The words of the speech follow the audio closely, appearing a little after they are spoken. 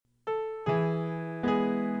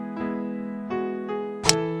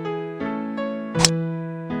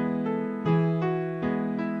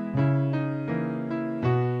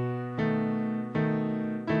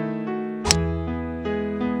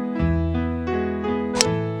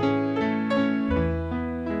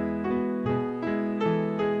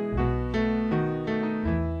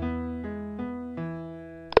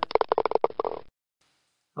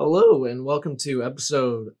and welcome to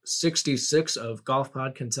episode 66 of Golf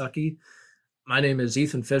Pod Kentucky. My name is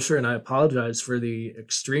Ethan Fisher, and I apologize for the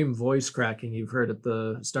extreme voice cracking you've heard at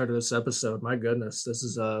the start of this episode. My goodness, this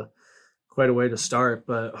is quite a way to start,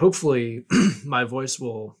 but hopefully my voice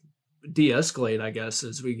will de-escalate, I guess,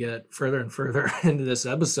 as we get further and further into this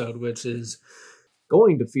episode, which is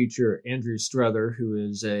going to feature Andrew Struther, who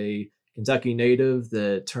is a Kentucky native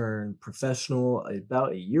that turned professional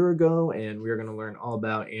about a year ago, and we're going to learn all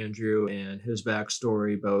about Andrew and his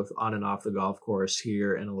backstory, both on and off the golf course,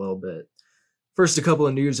 here in a little bit. First, a couple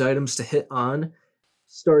of news items to hit on.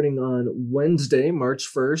 Starting on Wednesday, March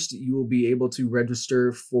 1st, you will be able to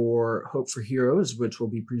register for Hope for Heroes, which will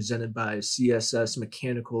be presented by CSS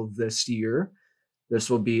Mechanical this year. This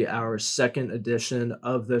will be our second edition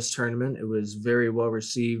of this tournament. It was very well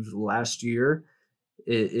received last year.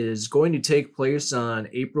 It is going to take place on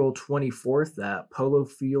April 24th at Polo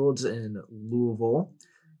Fields in Louisville.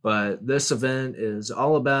 But this event is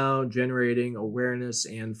all about generating awareness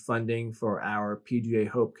and funding for our PGA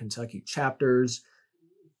Hope Kentucky chapters.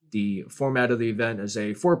 The format of the event is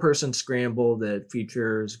a four-person scramble that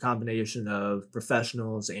features a combination of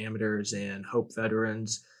professionals, amateurs, and Hope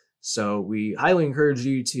veterans. So we highly encourage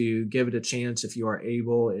you to give it a chance if you are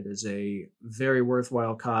able. It is a very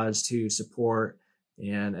worthwhile cause to support.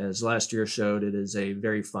 And as last year showed, it is a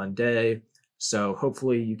very fun day. So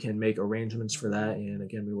hopefully you can make arrangements for that. And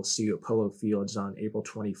again, we will see you at Polo Fields on April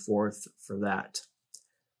 24th for that.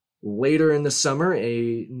 Later in the summer,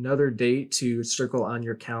 another date to circle on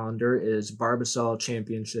your calendar is Barbasol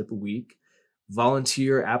Championship Week.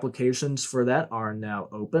 Volunteer applications for that are now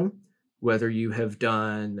open. Whether you have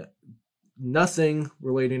done nothing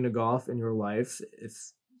relating to golf in your life,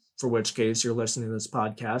 for which case you're listening to this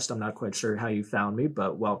podcast, I'm not quite sure how you found me,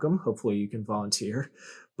 but welcome. Hopefully you can volunteer.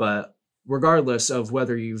 But regardless of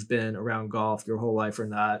whether you've been around golf your whole life or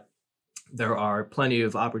not, there are plenty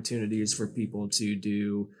of opportunities for people to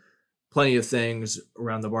do plenty of things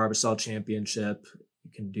around the Barbasol Championship.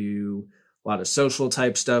 You can do a lot of social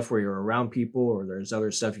type stuff where you're around people, or there's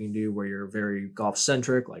other stuff you can do where you're very golf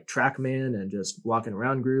centric, like TrackMan and just walking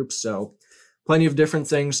around groups. So plenty of different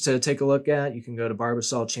things to take a look at. You can go to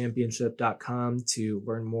barbasolchampionship.com to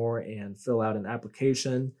learn more and fill out an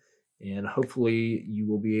application. And hopefully you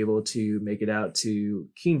will be able to make it out to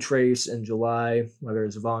Keene Trace in July, whether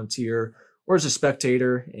as a volunteer or as a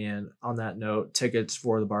spectator. And on that note, tickets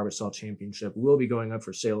for the Barbasol Championship will be going up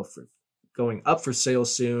for sale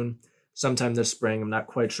soon, sometime this spring. I'm not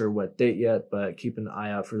quite sure what date yet, but keep an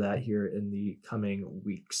eye out for that here in the coming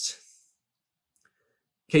weeks.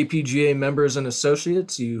 KPGA members and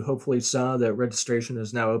associates, you hopefully saw that registration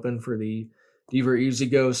is now open for the Deaver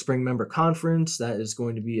E-Z-Go Spring Member Conference. That is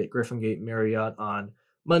going to be at Griffin Gate Marriott on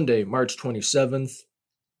Monday, March 27th.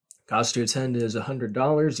 Cost to attend is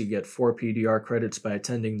 $100. You get 4 PDR credits by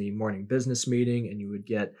attending the morning business meeting, and you would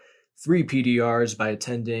get 3 PDRs by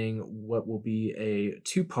attending what will be a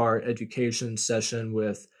 2-part education session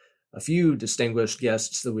with a few distinguished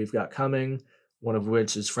guests that we've got coming, one of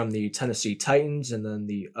which is from the Tennessee Titans, and then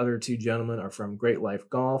the other 2 gentlemen are from Great Life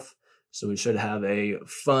Golf. So we should have a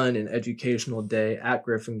fun and educational day at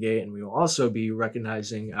Griffin Gate, and we will also be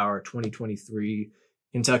recognizing our 2023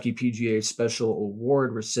 Kentucky PGA Special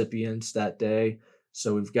Award recipients that day.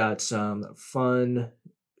 So we've got some fun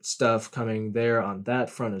stuff coming there on that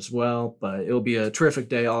front as well, but it'll be a terrific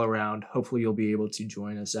day all around. Hopefully you'll be able to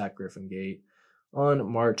join us at Griffin Gate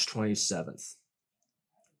on March 27th.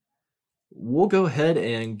 We'll go ahead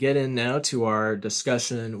and get in now to our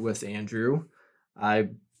discussion with Andrew. I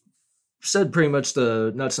said pretty much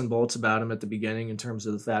the nuts and bolts about him at the beginning in terms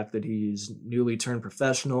of the fact that he's newly turned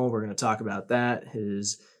professional. We're going to talk about that,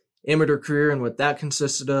 his amateur career and what that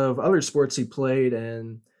consisted of, other sports he played,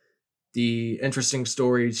 and the interesting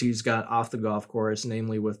stories he's got off the golf course,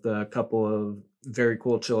 namely with a couple of very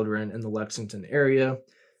cool children in the Lexington area.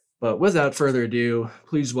 But without further ado,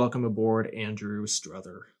 please welcome aboard Andrew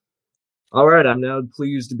Struther. All right, I'm now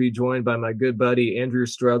pleased to be joined by my good buddy Andrew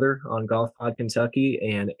Struther on Golf Pod Kentucky.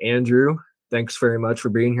 And Andrew, thanks very much for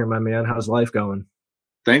being here, my man. How's life going?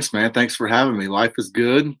 Thanks, man. Thanks for having me. Life is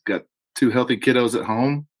good. Got 2 healthy kiddos at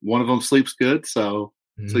home. One of them sleeps good. So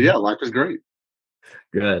yeah, life is great.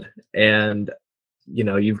 Good. And,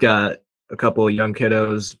 you've got a couple of young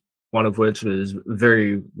kiddos, one of which is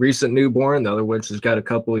very recent newborn, the other which has got a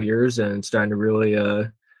couple of years and it's starting to really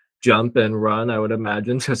jump and run, I would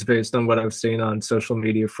imagine, just based on what I've seen on social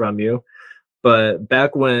media from you. But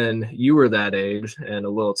back when you were that age and a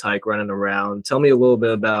little tyke running around, tell me a little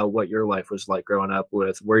bit about what your life was like growing up,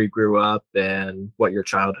 with where you grew up and what your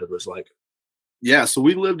childhood was like. Yeah, so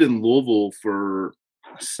we lived in Louisville for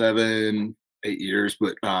 7-8 years,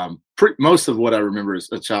 but most of what I remember is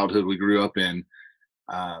a childhood. We grew up in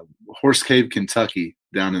Horse Cave, Kentucky,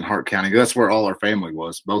 down in Hart County. That's where all our family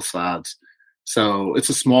was, both sides. So it's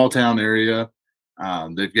a small town area.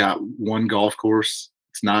 They've got one golf course.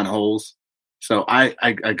 It's 9 holes. So I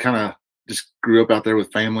kind of just grew up out there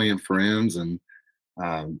with family and friends, and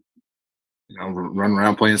run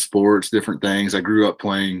around playing sports, different things. I grew up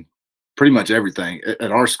playing pretty much everything.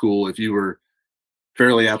 At our school, if you were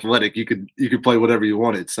fairly athletic, you could play whatever you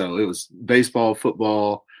wanted. So it was baseball,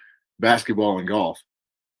 football, basketball, and golf.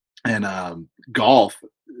 And golf,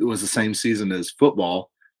 it was the same season as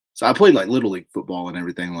football. So I played like little league football and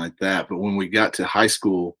everything like that. But when we got to high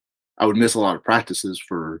school, I would miss a lot of practices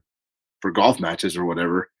for golf matches or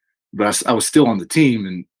whatever. But I was still on the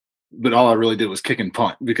team, but all I really did was kick and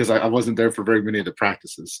punt because I wasn't there for very many of the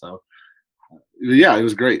practices. So yeah, it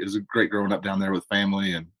was great. It was great growing up down there with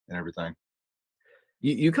family and everything.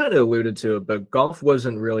 You kind of alluded to it, but golf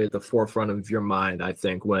wasn't really at the forefront of your mind, I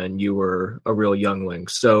think, when you were a real youngling.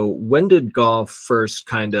 So when did golf first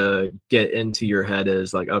kind of get into your head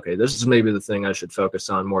as like, okay, this is maybe the thing I should focus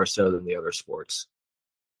on more so than the other sports?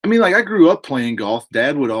 I mean, like I grew up playing golf.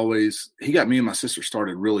 Dad he got me and my sister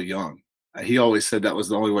started really young. He always said that was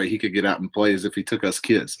the only way he could get out and play is if he took us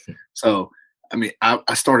kids. So, I mean,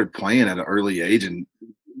 I started playing at an early age and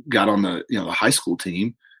got on the high school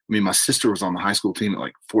team. I mean, my sister was on the high school team at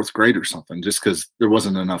like 4th grade or something, just because there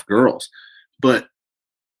wasn't enough girls. But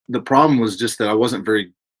the problem was just that I wasn't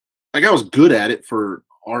I was good at it for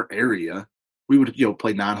our area. We would,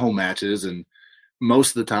 play 9-hole matches, and most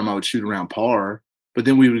of the time I would shoot around par. But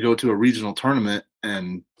then we would go to a regional tournament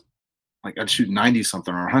and like I'd shoot 90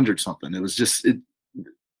 something or 100 something. It was just,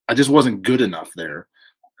 I just wasn't good enough there.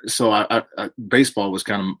 So I baseball was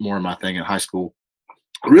kind of more my thing in high school.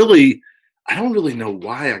 Really, I don't really know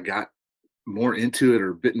why I got more into it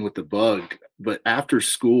or bitten with the bug, but after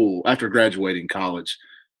graduating college,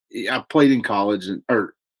 I played in college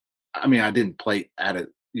I didn't play at a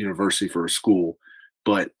university for a school,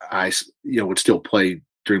 but I, would still play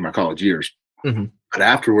during my college years. Mm-hmm. But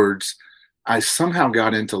afterwards, I somehow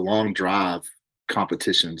got into long drive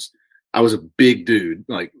competitions. I was a big dude,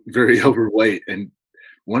 like very overweight. And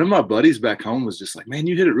one of my buddies back home was just like, man,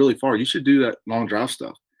 you hit it really far. You should do that long drive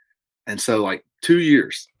stuff. And so like 2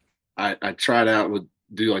 years, I tried out, would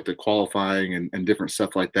do like the qualifying and different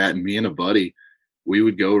stuff like that. And me and a buddy, we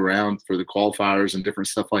would go around for the qualifiers and different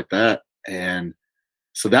stuff like that. And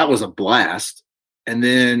so that was a blast. And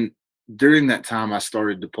then during that time, I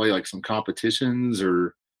started to play like some competitions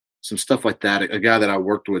or some stuff like that. A guy that I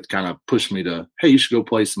worked with kind of pushed me to, hey, you should go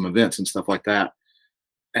play some events and stuff like that.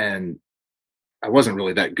 And I wasn't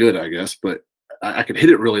really that good, I guess, but I could hit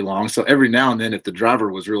it really long. So every now and then, if the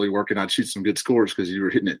driver was really working, I'd shoot some good scores because you were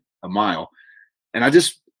hitting it a mile. And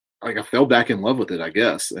I fell back in love with it, I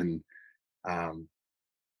guess. And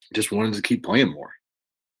just wanted to keep playing more.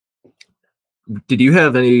 Did you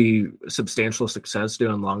have any substantial success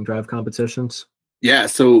doing long drive competitions? Yeah.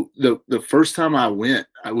 So the first time I went,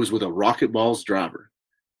 I was with a Rocket Balls driver,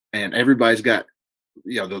 and everybody's got,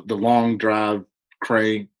 the long drive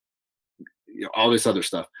crank, all this other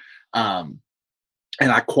stuff.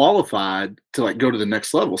 And I qualified to like go to the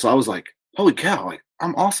next level. So I was like, holy cow, like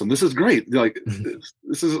I'm awesome. This is great. Like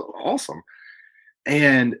this is awesome.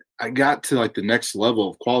 And I got to like the next level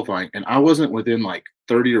of qualifying, and I wasn't within like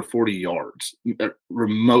 30 or 40 yards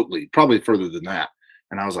remotely, probably further than that.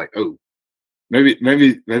 And I was like, oh, maybe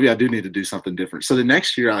I do need to do something different. So the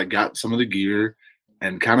next year I got some of the gear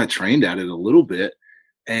and kind of trained at it a little bit.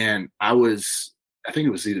 And I think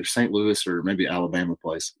it was either St. Louis or maybe Alabama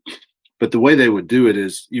place. But the way they would do it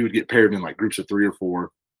is you would get paired in like groups of 3 or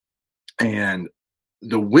 4, and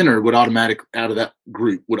the winner would out of that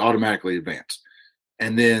group would automatically advance.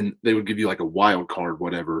 And then they would give you like a wild card,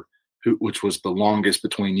 whatever, which was the longest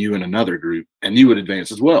between you and another group, and you would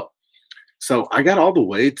advance as well. So I got all the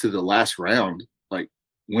way to the last round, like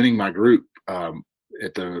winning my group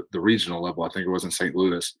at the regional level. I think it was in St.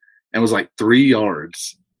 Louis, and was like 3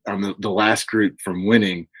 yards on the last group from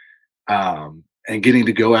winning. And getting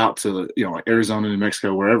to go out to like Arizona, New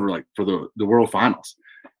Mexico, wherever, like for the World Finals.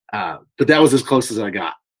 But that was as close as I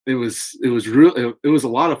got. It was a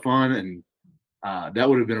lot of fun, and that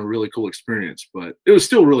would have been a really cool experience. But it was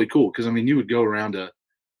still really cool because you would go around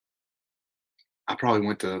I probably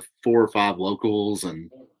went to 4 or 5 locals and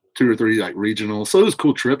 2 or 3 like regionals. So it was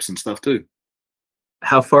cool trips and stuff too.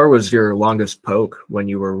 How far was your longest poke when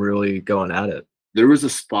you were really going at it? There was a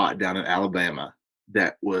spot down in Alabama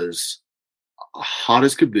that was hot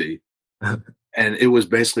as could be, and it was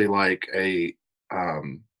basically like a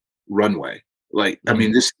runway. Like, I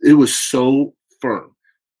mean, it was so firm.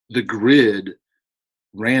 The grid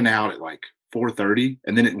ran out at like 4:30,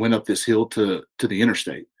 and then it went up this hill to the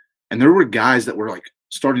interstate. And there were guys that were like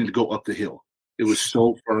starting to go up the hill. It was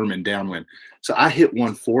so firm and downwind. So I hit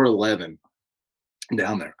one 411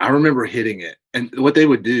 down there. I remember hitting it. And what they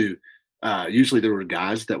would do, usually there were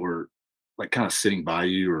guys that were like kind of sitting by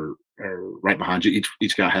you or right behind you.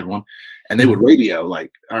 Each guy had one. And they would radio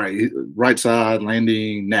like, all right, right side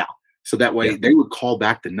landing now. So that way they would call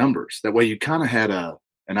back the numbers. That way you kind of had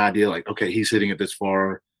an idea like, okay, he's hitting it this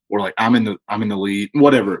far, or like I'm in the lead,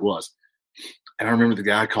 whatever it was. And I remember the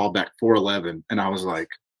guy called back 411, and I was like,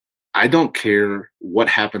 I don't care what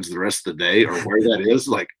happens the rest of the day or where that is.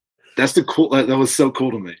 Like, that's that was so cool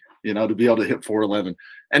to me, to be able to hit 411.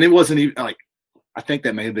 And it wasn't even like, I think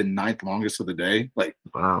that may have been ninth longest of the day. Like,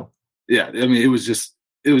 wow. Yeah. I mean, it was just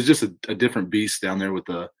a different beast down there with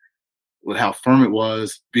how firm it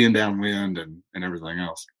was, being downwind and everything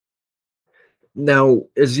else. Now,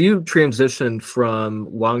 as you transitioned from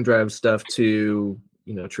long drive stuff to,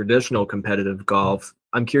 traditional competitive golf,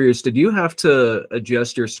 I'm curious, did you have to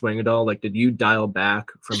adjust your swing at all? Like, did you dial back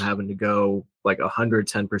from having to go like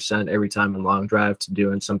 110% every time in long drive to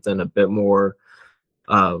doing something a bit more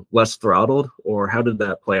less throttled, or how did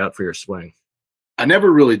that play out for your swing? I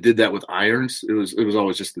never really did that with irons. It was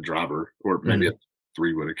always just the driver, or maybe a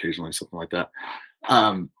 3-wood occasionally, something like that.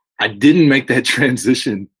 I didn't make that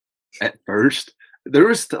transition at first. There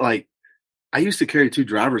was I used to carry 2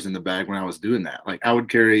 drivers in the bag when I was doing that. Like, I would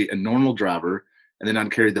carry a normal driver, and then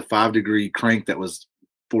I'd carry the 5-degree crank that was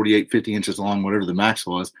 48, 50 inches long, whatever the max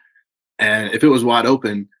was. And if it was wide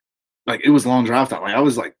open, like, it was long drive time. Like, I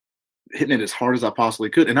was like hitting it as hard as I possibly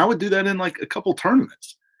could. And I would do that in like a couple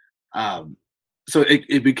tournaments. So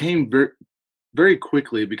it became very, very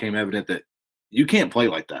quickly, it became evident that you can't play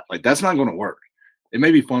like that. Like, that's not going to work. It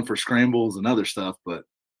may be fun for scrambles and other stuff, but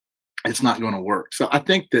it's not going to work. So I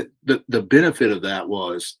think that the benefit of that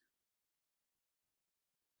was,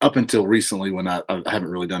 up until recently, when I haven't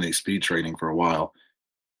really done any speed training for a while,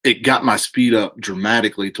 it got my speed up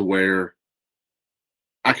dramatically to where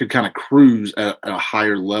I could kind of cruise at a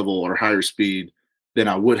higher level or higher speed than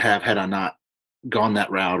I would have had I not gone that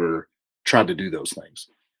route or tried to do those things.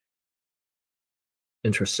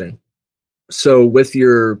 Interesting. So with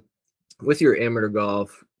your amateur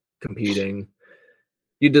golf competing,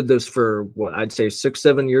 you did this for what I'd say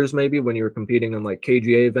 6-7 years, maybe, when you were competing in like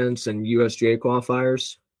KGA events and USGA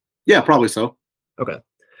qualifiers. Yeah, probably so. Okay.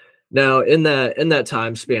 Now, in that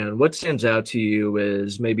time span, what stands out to you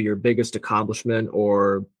is maybe your biggest accomplishment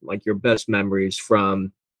or like your best memories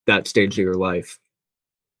from that stage of your life?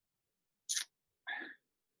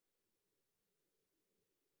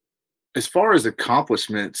 As far as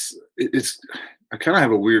accomplishments, I kind of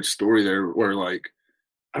have a weird story there where, like,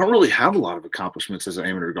 I don't really have a lot of accomplishments as an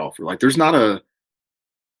amateur golfer. Like, there's not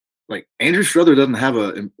Andrew Strother doesn't have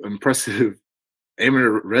an impressive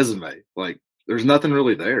amateur resume. Like, there's nothing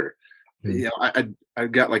really there. I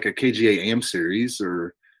got like a KGA AM series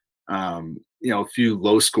or, a few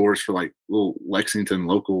low scores for like little Lexington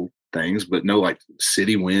local things, but no like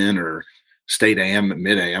city win or state AM,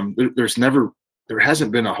 mid AM. There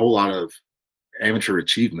hasn't been a whole lot of amateur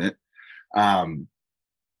achievement. I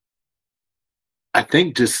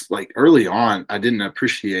think just like early on, I didn't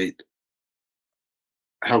appreciate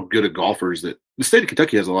how good of golfers that the state of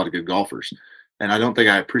Kentucky has a lot of good golfers. And I don't think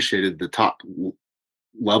I appreciated the top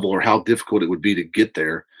level or how difficult it would be to get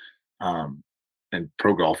there. And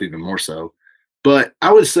pro golf even more so. But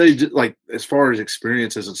I would say, just like, as far as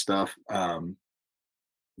experiences and stuff, the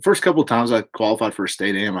first couple of times I qualified for a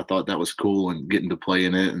state AM, I thought that was cool, and getting to play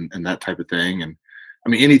in it and that type of thing. And I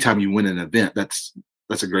mean, anytime you win an event, that's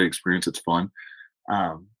a great experience. It's fun.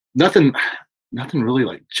 Nothing really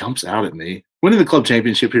like jumps out at me. Winning the club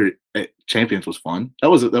championship here at Champions was fun. That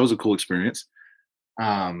was a cool experience.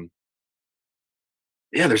 There's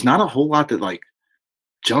not a whole lot that like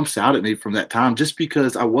jumps out at me from that time, just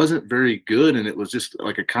because I wasn't very good, and it was just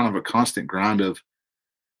like a kind of a constant grind of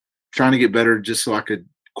trying to get better just so I could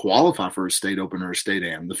qualify for a state open or a state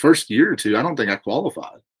AM. The first year or two, I don't think I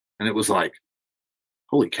qualified, and it was like,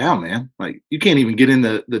 holy cow, man! Like, you can't even get in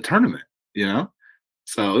the tournament,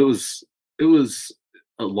 So it was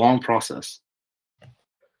a long process.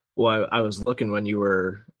 Well, I was looking when you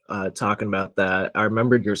were talking about that. I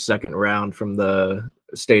remembered your second round from the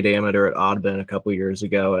state amateur at Audubon a couple years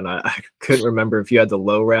ago, and I couldn't remember if you had the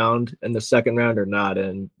low round in the second round or not.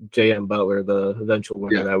 And J.M. Butler, the eventual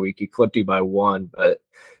winner that week, he clipped you by 1, but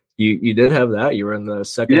you did have that. You were in the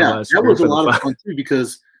second. Yeah, that was a lot of fun too,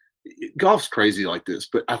 because golf's crazy like this.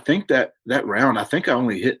 But I think that round, I think I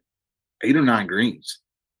only hit 8 or 9 greens.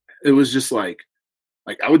 It was just like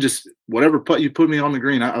I would just, whatever putt you put me on the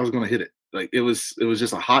green, I was going to hit it. Like it was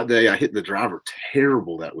just a hot day. I hit the driver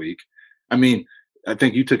terrible that week. I mean, I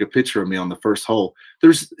think you took a picture of me on the first hole.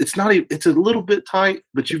 It's not even, it's a little bit tight,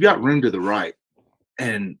 but you've got room to the right.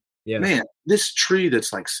 And Yeah. man, this tree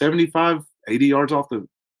that's like 75, 80 yards off the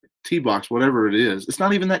tee box, whatever it is, it's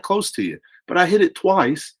not even that close to you. But I hit it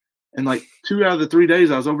twice, and like 2 out of the 3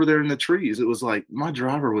 days I was over there in the trees. It was like my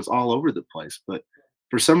driver was all over the place. But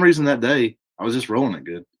for some reason that day, I was just rolling it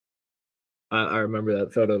good. I remember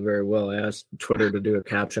that photo very well. I asked Twitter to do a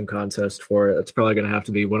caption contest for it. It's probably going to have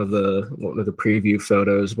to be one of the preview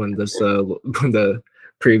photos when this when the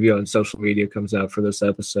preview on social media comes out for this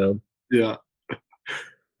episode. Yeah.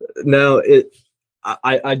 Now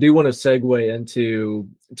I do want to segue into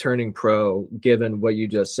turning pro, given what you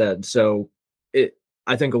just said. So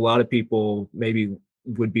I think a lot of people maybe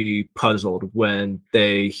would be puzzled when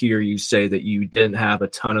they hear you say that you didn't have a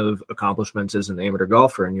ton of accomplishments as an amateur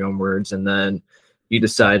golfer, in your own words, and then you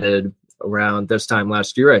decided around this time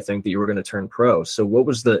last year, I think, that you were going to turn pro. So what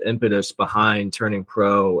was the impetus behind turning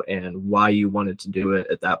pro and why you wanted to do it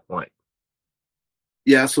at that point?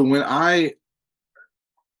 Yeah, so when I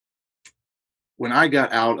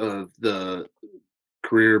got out of the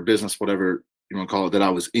career, business, whatever you want to call it, that I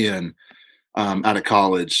was in out of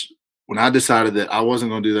college, when I decided that I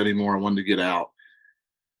wasn't going to do that anymore, I wanted to get out.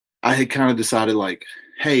 I had kind of decided, like,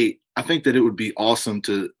 hey, I think that it would be awesome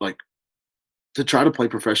to try to play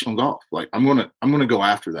professional golf. Like, I'm gonna go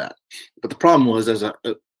after that. But the problem was, as I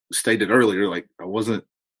stated earlier, like, I wasn't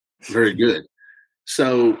very good.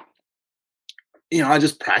 So, I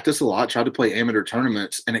just practiced a lot, tried to play amateur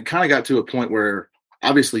tournaments, and it kind of got to a point where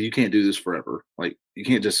obviously you can't do this forever. Like, you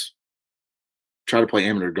can't just try to play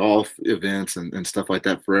amateur golf events and stuff like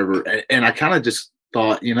that forever. And I kind of just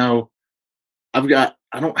thought,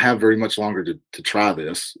 I don't have very much longer to try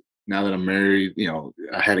this now that I'm married.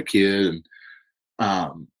 I had a kid, and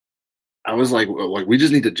I was like, we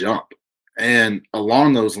just need to jump. And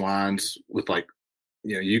along those lines, with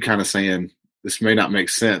you kind of saying this may not make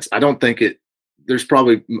sense. I don't think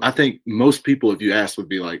I think most people, if you ask, would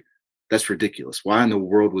be like, that's ridiculous. Why in the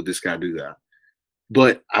world would this guy do that?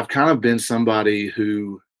 But I've kind of been somebody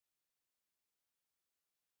who,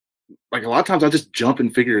 like, a lot of times I just jump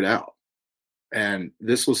and figure it out. And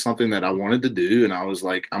this was something that I wanted to do. And I was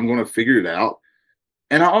like, I'm going to figure it out.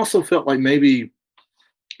 And I also felt like maybe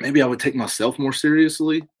I would take myself more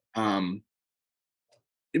seriously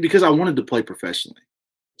because I wanted to play professionally.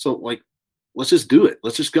 So, like, let's just do it.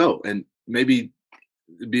 Let's just go. And maybe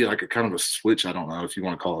it'd be like a kind of a switch. I don't know if you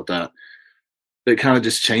want to call it that. But it kind of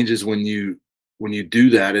just changes when you do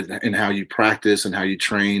that, and how you practice and how you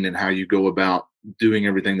train and how you go about doing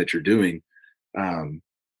everything that you're doing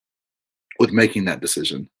with making that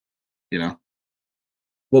decision,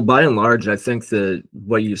 Well, by and large, I think that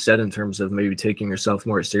what you said in terms of maybe taking yourself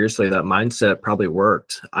more seriously, that mindset probably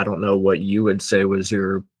worked. I don't know what you would say was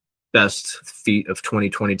your best feat of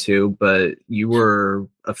 2022, but you were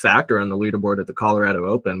a factor on the leaderboard at the Colorado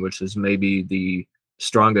Open, which is maybe the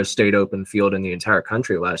strongest state open field in the entire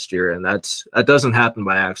country last year. And that doesn't happen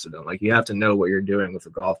by accident. Like, you have to know what you're doing with a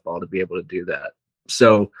golf ball to be able to do that.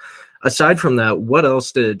 So aside from that, what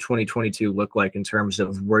else did 2022 look like in terms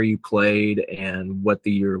of where you played and what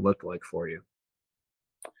the year looked like for you?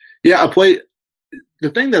 Yeah, I played. The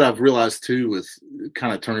thing that I've realized too with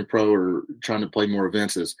kind of turning pro or trying to play more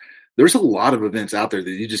events is there's a lot of events out there that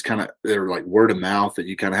you just they're like word of mouth that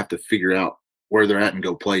you kind of have to figure out where they're at and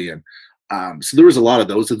go play in. So there was a lot of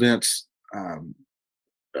those events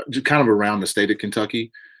just kind of around the state of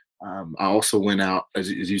Kentucky. I also went out, as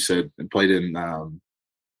you said, and played in a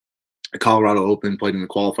Colorado Open, played in the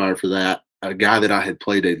qualifier for that. A guy that I had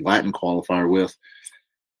played a Latin qualifier with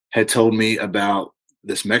had told me about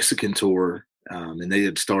this Mexican tour, and they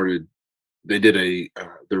did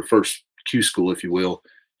their first Q school, if you will,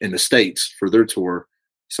 in the States for their tour.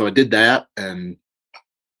 So I did that, and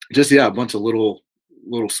just, a bunch of little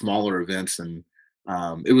smaller events. And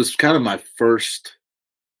it was kind of my first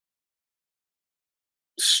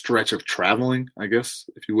stretch of traveling, I guess,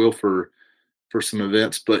 if you will, for some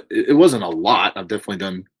events, but it wasn't a lot. I've definitely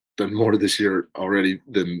done more this year already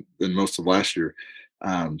than most of last year.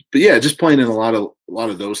 But yeah, just playing in a lot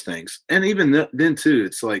of those things. And even then too,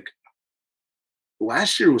 it's like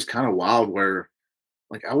last year was kind of wild where,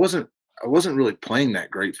 like, I wasn't really playing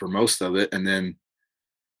that great for most of it. And then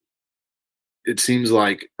it seems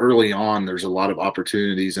like early on, there's a lot of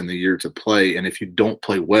opportunities in the year to play. And if you don't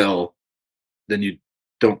play well, then you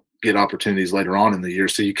don't get opportunities later on in the year.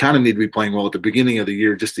 So you kind of need to be playing well at the beginning of the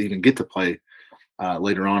year just to even get to play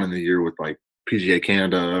later on in the year with like PGA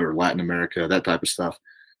Canada or Latin America, that type of stuff.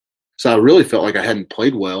 So I really felt like I hadn't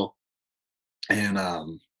played well. And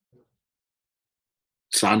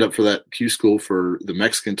signed up for that Q school for the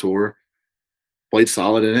Mexican tour, played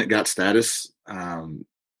solid in it, got status. And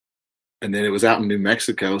then it was out in New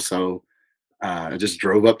Mexico. So I just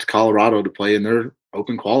drove up to Colorado to play in their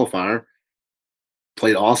open qualifier,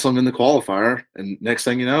 played awesome in the qualifier. And next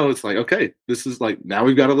thing you know, it's like, okay, this is like, now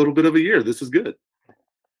we've got a little bit of a year. This is good.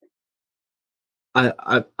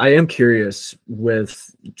 I am curious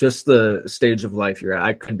with just the stage of life you're at.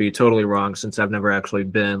 I could be totally wrong since I've never actually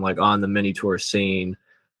been like on the mini tour scene,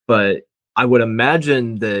 but I would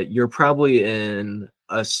imagine that you're probably in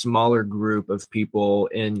a smaller group of people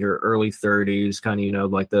in your early 30s, kind of, you know,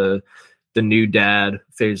 like the new dad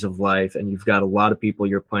phase of life, and you've got a lot of people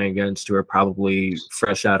you're playing against who are probably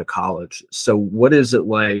fresh out of college. So what is it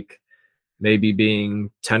like maybe being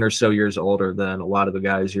 10 or so years older than a lot of the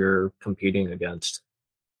guys you're competing against?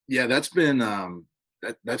 Yeah, that's been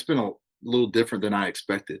that's been a little different than I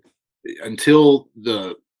expected. Until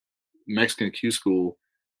the Mexican Q school,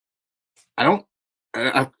 I don't.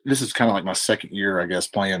 This is kind of like my second year, I guess,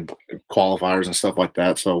 playing qualifiers and stuff like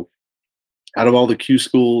that. So, out of all the Q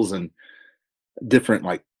schools and different,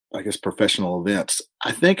 like I guess, professional events,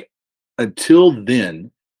 I think until then,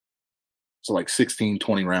 so like 16,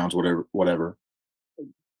 20 rounds, whatever,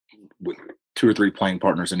 with 2 or 3 playing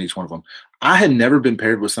partners in each one of them, I had never been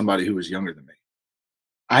paired with somebody who was younger than me.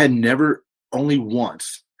 I had never, only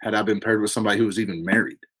once had I been paired with somebody who was even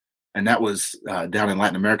married, and that was down in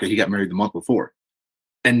Latin America. He got married the month before,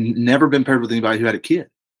 and never been paired with anybody who had a kid.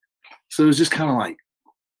 So it was just kind of like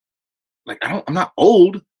I'm not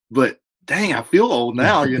old, but dang, I feel old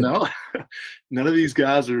now. You know, none of these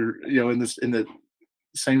guys are in the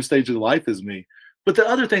same stage of life as me. But the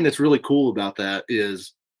other thing that's really cool about that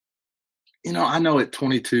is, I know at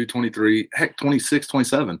 22, 23, heck, 26,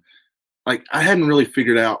 27, like I hadn't really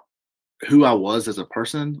figured out who I was as a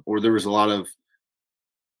person, or there was a lot of,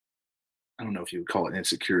 I don't know if you would call it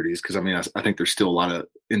insecurities, because I think there's still a lot of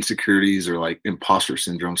insecurities or like imposter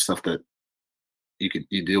syndrome stuff that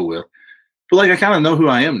you deal with. But like I kind of know who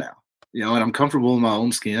I am now, and I'm comfortable in my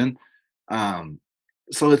own skin.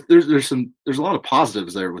 So there's a lot of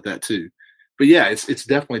positives there with that too. But yeah, it's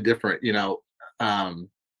definitely different.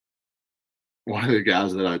 One of the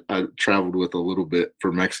guys that I traveled with a little bit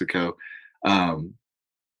for Mexico,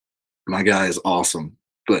 my guy is awesome,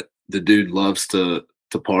 but the dude loves to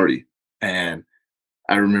party. And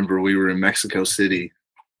I remember we were in Mexico City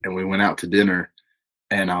and we went out to dinner,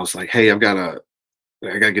 and I was like, hey, I gotta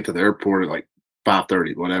get to the airport at like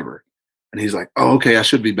 5:30, whatever. And he's like, oh, okay, I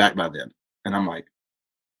should be back by then. And I'm like,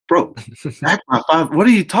 bro, back by 5? What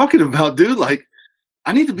are you talking about, dude? Like,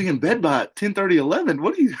 I need to be in bed by 10:30, 11.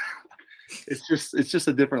 What are you? It's just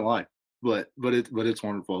a different life, but it's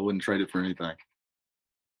wonderful. I wouldn't trade it for anything.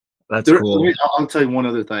 That's cool. I'll tell you one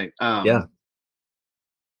other thing. Yeah.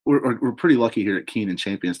 We're pretty lucky here at Keenan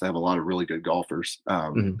Champions to have a lot of really good golfers.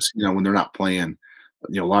 So, when they're not playing,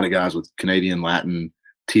 a lot of guys with Canadian, Latin,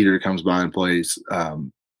 Teeter comes by and plays. A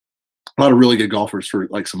lot of really good golfers for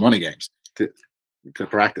like some money games to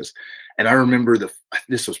practice. And I remember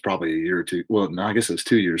this was probably a year or two. Well, no, I guess it was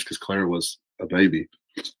 2 years because Claire was a baby.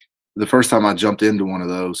 The first time I jumped into one of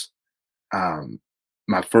those,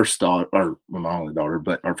 my first daughter, or my only daughter,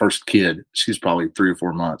 but our first kid, she's probably 3 or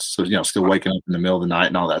 4 months. So, still waking up in the middle of the night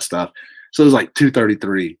and all that stuff. So it was like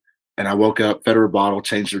 2:33, and I woke up, fed her a bottle,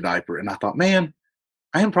 changed her diaper. And I thought, man,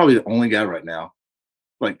 I am probably the only guy right now,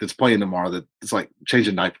 like that's playing tomorrow that's like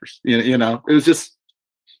changing diapers. It was just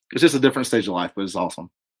a different stage of life, but it's awesome.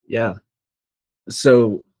 Yeah.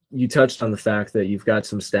 So you touched on the fact that you've got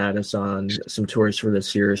some status on some tours for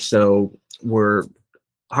this year. So we're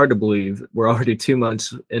hard to believe we're already 2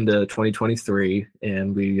 months into 2023,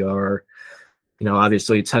 and we are,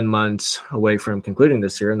 obviously 10 months away from concluding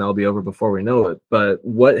this year, and that'll be over before we know it. But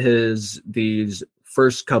what has these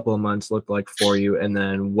first couple of months looked like for you, and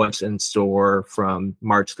then what's in store from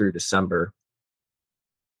March through December?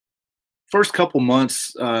 First couple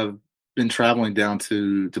months, been traveling down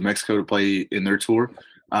to Mexico to play in their tour.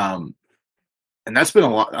 And that's been a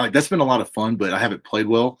lot. Like, that's been a lot of fun, but I haven't played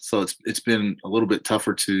well, so it's been a little bit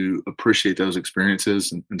tougher to appreciate those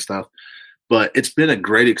experiences and stuff. But it's been a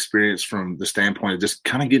great experience from the standpoint of just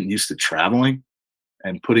kind of getting used to traveling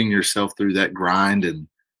and putting yourself through that grind and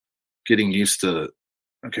getting used to,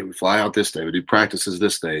 okay, we fly out this day, we do practices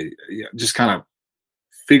this day, just kind of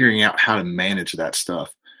figuring out how to manage that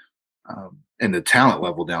stuff. And the talent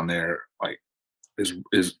level down there, like,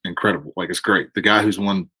 is incredible. Like, it's great. The guy who's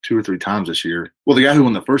won 2 or 3 times this year, well, the guy who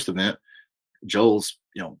won the first event, Joel's,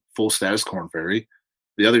 full status Korn Ferry.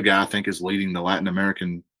 The other guy I think is leading the Latin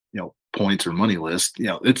American, points or money list.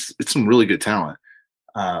 It's some really good talent.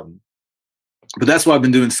 but that's what I've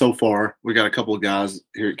been doing so far. We got a couple of guys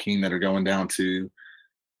here at Keene that are going down to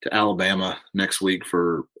Alabama next week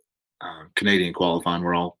for Canadian qualifying.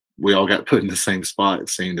 We all got put in the same spot, it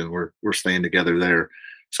seemed, and we're staying together there.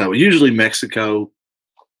 So usually Mexico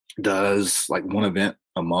does like one event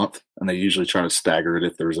a month, and they usually try to stagger it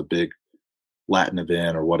if there's a big Latin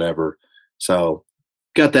event or whatever. So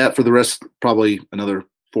got that for the rest, probably another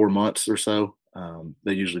 4 months or so.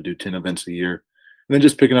 They usually do 10 events a year, and then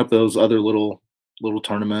just picking up those other little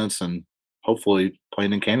tournaments and hopefully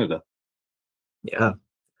playing in Canada. Yeah.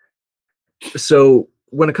 So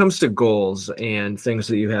when it comes to goals and things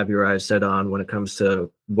that you have your eyes set on, when it comes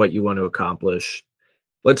to what you want to accomplish,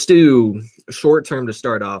 let's do short term to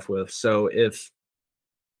start off with. So if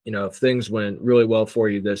things went really well for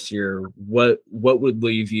you this year, what would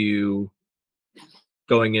leave you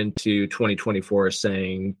going into 2024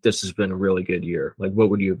 saying this has been a really good year? Like, what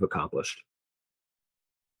would you have accomplished?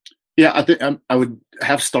 Yeah, I think I would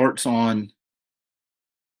have starts on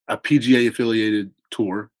a PGA affiliated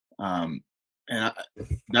tour. And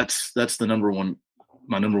that's my number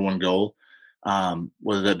one goal.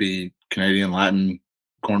 Whether that be Canadian, Latin,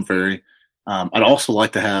 Korn Ferry. I'd also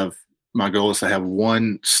like to have, my goal is to have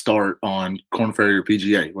one start on Korn Ferry or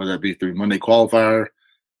PGA, whether that be through Monday qualifier,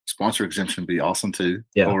 sponsor exemption would be awesome too.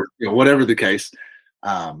 Yeah. Or whatever the case.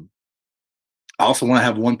 I also want to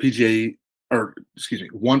have one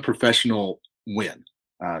professional win.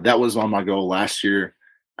 That was on my goal last year.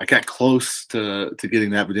 I got close to getting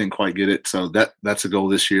that, but didn't quite get it. So that's a goal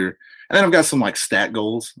this year. And then I've got some like stat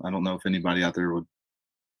goals. I don't know if anybody out there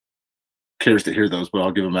cares to hear those, but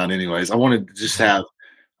I'll give them out anyways. I wanted to just have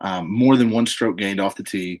more than one stroke gained off the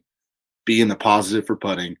tee, be in the positive for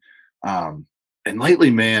putting. And lately,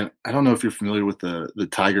 man, I don't know if you're familiar with the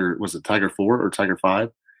Tiger, was it Tiger 4 or Tiger 5?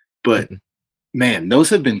 But man, those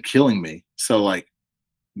have been killing me. So like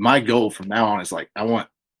my goal from now on is like, I want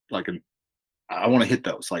to hit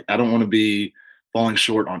those. Like, I don't want to be falling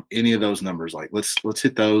short on any of those numbers. Like, let's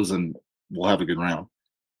hit those and we'll have a good round.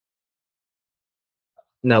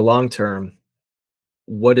 Now, long term,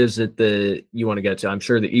 what is it that you want to get to? I'm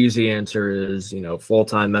sure the easy answer is,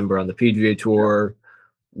 full-time member on the PGA Tour,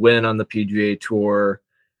 win on the PGA Tour.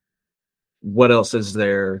 What else is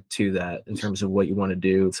there to that in terms of what you want to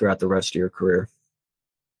do throughout the rest of your career?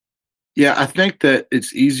 Yeah, I think that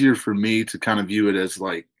it's easier for me to kind of view it as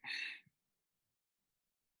like,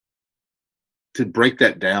 to break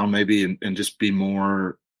that down maybe and just be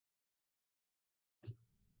more.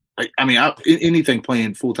 Anything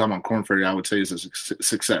playing full time on Korn Ferry, I would say is a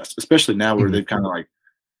success, especially now where they've kind of like,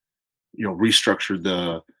 restructured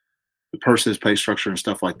the purses, pay structure, and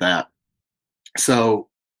stuff like that. So,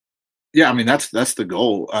 yeah, I mean that's the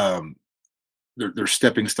goal. They're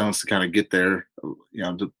stepping stones to kind of get there.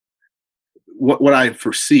 What I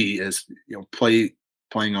foresee is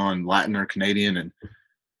playing on Latin or Canadian and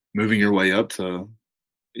moving your way up to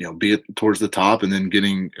be it towards the top and then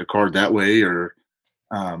getting a card that way. Or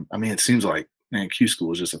it seems like, man, Q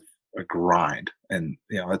School is just a grind, and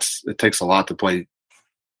it takes a lot to play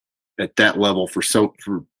at that level for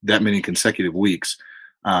that many consecutive weeks.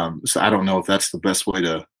 So I don't know if that's the best way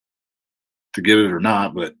to get it or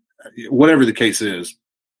not, but whatever the case is,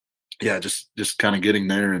 yeah, just kind of getting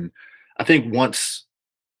there. And I think once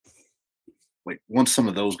some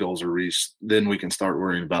of those goals are reached, then we can start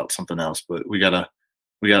worrying about something else. But we got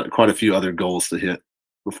quite a few other goals to hit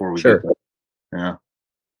before we get there. Yeah.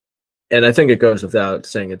 And I think it goes without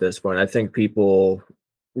saying at this point, I think people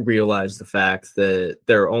realize the fact that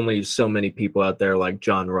there are only so many people out there like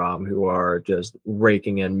Jon Rahm who are just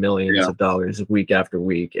raking in millions of dollars week after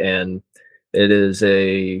week. And it is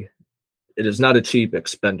not a cheap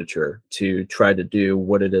expenditure to try to do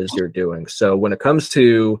what it is you're doing. So when it comes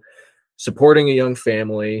to supporting a young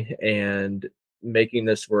family and making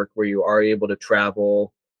this work where you are able to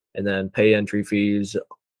travel and then pay entry fees,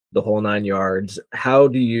 the whole 9 yards, how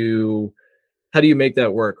do you make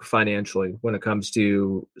that work financially when it comes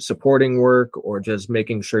to supporting work or just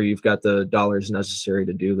making sure you've got the dollars necessary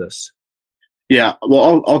to do this? Yeah,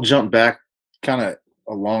 well, I'll jump back kind of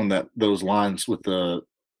along those lines with the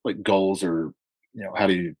like goals, or how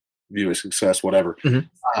do you view a success, whatever.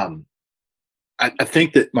 I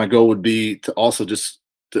think that my goal would be to also just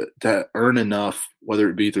to earn enough, whether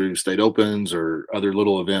it be through state opens or other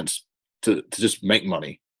little events, to just make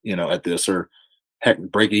money, at this, or heck,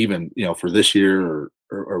 break even, for this year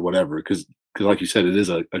or whatever. Because like you said, it is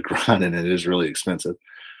a grind and it is really expensive.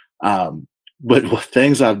 But what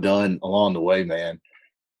things I've done along the way, man,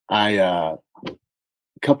 a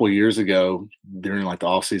couple of years ago during like the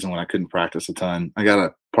off season when I couldn't practice a ton, I got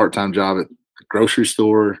a part-time job at a grocery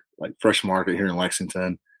store, like Fresh Market here in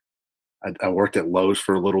Lexington. I worked at Lowe's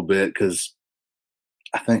for a little bit because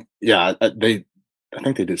I think, yeah, I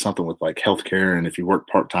think they did something with like healthcare and if you work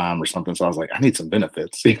part time or something. So I was like, I need some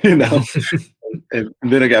benefits, you know. And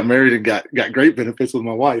then I got married and got great benefits with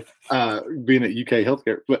my wife, being at UK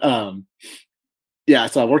Healthcare. But yeah,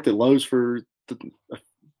 so I worked at Lowe's for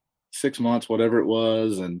 6 months, whatever it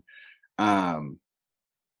was, and um,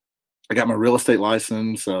 I got my real estate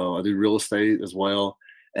license, so I do real estate as well.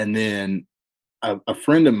 And then a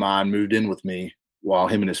friend of mine moved in with me while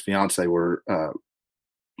him and his fiance were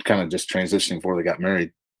kind of just transitioning before they got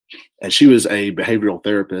married. And she was a behavioral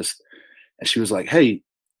therapist, and she was like, "Hey,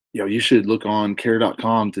 you should look on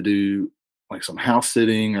care.com to do like some house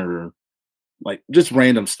sitting or like just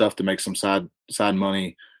random stuff to make some side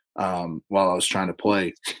money while I was trying to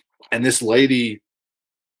play." And this lady,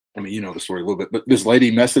 I mean, you know the story a little bit, but this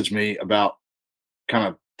lady messaged me about kind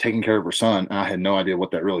of taking care of her son, and I had no idea what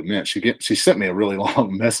that really meant. She sent me a really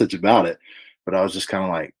long message about it, but I was just kind of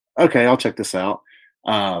like, okay, I'll check this out.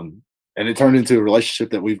 And it turned into a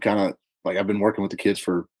relationship that we've kind of like I've been working with the kids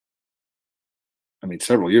for, I mean,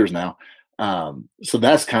 several years now. So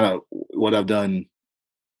that's kind of what I've done.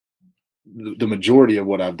 The majority of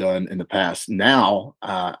what I've done in the past. Now,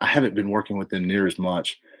 I haven't been working with them near as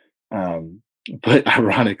much. But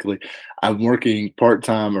ironically, I'm working part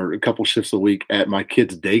time or a couple shifts a week at my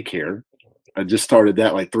kids' daycare. I just started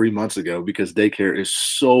that like 3 months ago because daycare is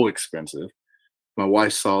so expensive. My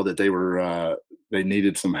wife saw that they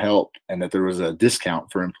needed some help and that there was a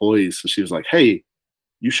discount for employees, so she was like, "Hey,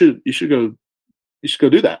 you should go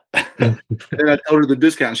do that." And I told her the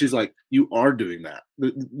discount. And she's like, "You are doing that.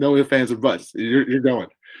 No ifs, ands, or buts. You're going."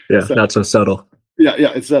 Yeah, so, not so subtle. Yeah,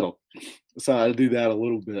 it's settled. So I do that a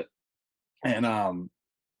little bit. And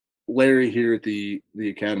Larry here at the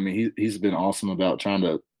academy, he's been awesome about trying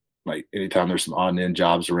to, like, anytime there's some odd and end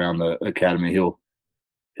jobs around the academy, he'll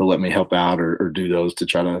let me help out or do those to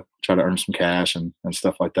try to earn some cash and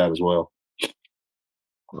stuff like that as well.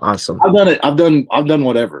 Awesome. I've done it. I've done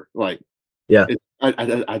whatever. Like, yeah,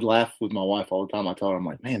 I'd laugh with my wife all the time. I tell her, I'm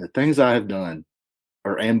like, man, the things I have done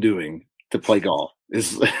or am doing to play golf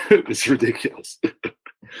is it's ridiculous.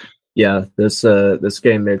 Yeah, this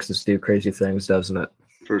game makes us do crazy things, doesn't it?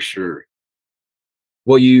 For sure.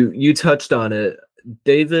 Well, you touched on it,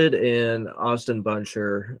 David and Austin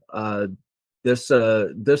Buncher.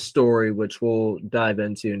 This story, which we'll dive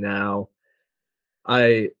into now,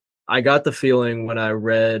 I got the feeling when I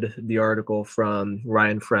read the article from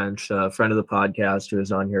Ryan French, a friend of the podcast who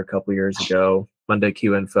was on here a couple years ago, Monday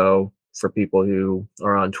Q Info, for people who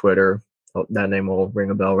are on Twitter. That name will ring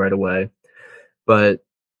a bell right away. But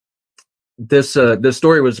this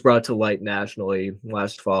story was brought to light nationally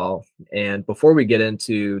last fall. And before we get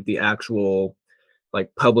into the actual like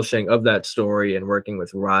publishing of that story and working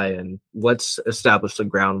with Ryan, let's establish the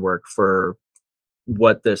groundwork for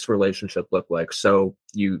what this relationship looked like. So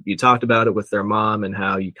you talked about it with their mom and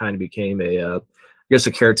how you kind of became I guess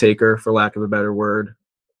a caretaker, for lack of a better word.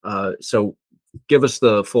 So give us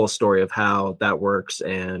the full story of how that works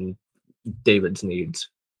and David's needs.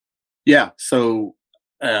 Yeah. So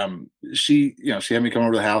she had me come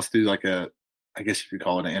over to the house, do like I guess you could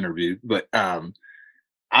call it an interview, but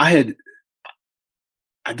I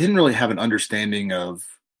didn't really have an understanding of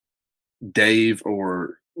Dave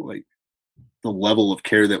or like the level of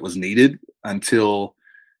care that was needed until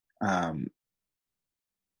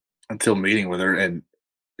meeting with her. And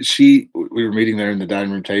we were meeting there in the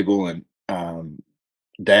dining room table, and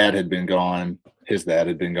dad had been gone. His dad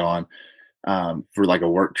had been gone for like a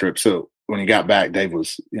work trip. So when he got back, Dave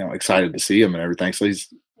was, excited to see him and everything. So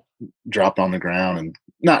he's dropped on the ground and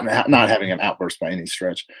not having an outburst by any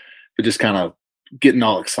stretch, but just kind of getting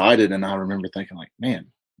all excited. And I remember thinking, like, man,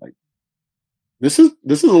 like this is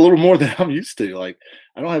a little more than I'm used to. Like,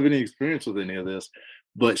 I don't have any experience with any of this,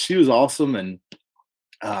 but she was awesome and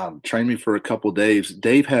trained me for a couple of days.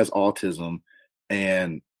 Dave has autism,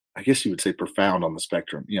 and I guess you would say profound on the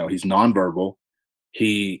spectrum. He's nonverbal.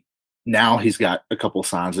 Now he's got a couple of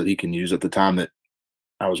signs that he can use. At the time that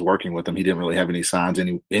I was working with him, he didn't really have any signs,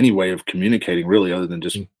 any way of communicating really, other than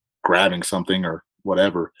just grabbing something or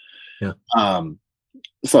whatever. Yeah.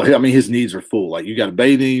 So I mean, his needs are full. Like, you got to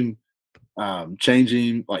bathe him, change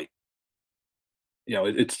him. Like,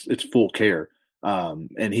 it's full care.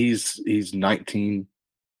 And he's 19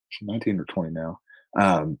 or 20 now.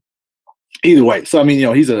 Either way, so I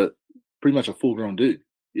mean, he's pretty much a full grown dude.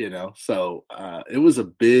 So it was a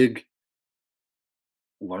big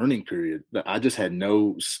learning period that I just had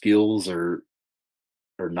no skills or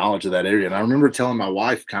knowledge of that area. And I remember telling my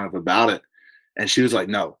wife kind of about it, and she was like,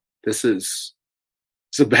 "No, it's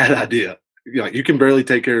a bad idea. You can barely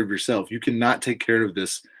take care of yourself. You cannot take care of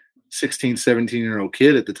this 16, 17-year-old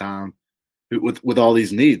kid at the time with all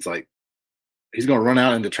these needs. Like, he's going to run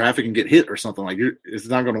out into traffic and get hit or something. Like, it's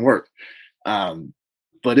not going to work.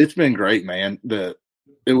 But it's been great, man.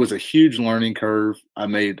 It was a huge learning curve. I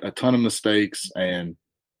made a ton of mistakes, and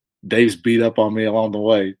Dave's beat up on me along the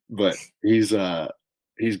way, but he's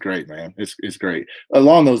great, man. It's great.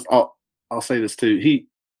 Along those, I'll say this too.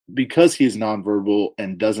 Because he's nonverbal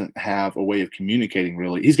and doesn't have a way of communicating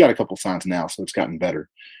really, he's got a couple signs now, so it's gotten better.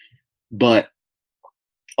 But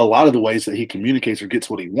a lot of the ways that he communicates or gets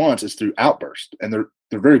what he wants is through outbursts, and they're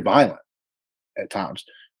very violent at times.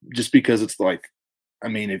 Just because it's like, I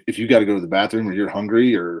mean, if you got to go to the bathroom or you're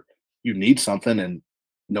hungry or you need something and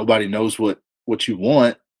nobody knows what you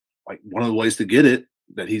want, like, one of the ways to get it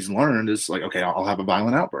that he's learned is like, okay, I'll have a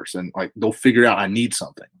violent outburst, and like they'll figure out I need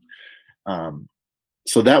something.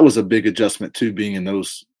 So that was a big adjustment too, being in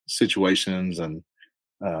those situations and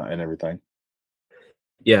everything.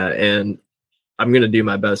 Yeah, and I'm going to do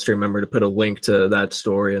my best to remember to put a link to that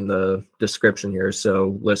story in the description here.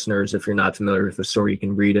 So listeners, if you're not familiar with the story, you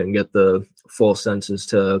can read it and get the full sense as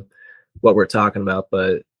to what we're talking about.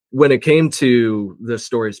 But when it came to the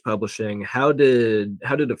story's publishing, how did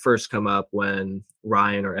it first come up when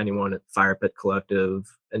Ryan or anyone at Fire Pit Collective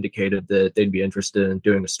indicated that they'd be interested in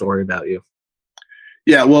doing a story about you?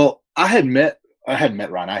 Yeah, well, I hadn't met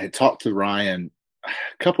Ryan. I had talked to Ryan a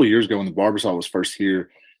couple of years ago when the Barbasol was first here.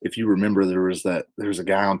 If you remember, there was a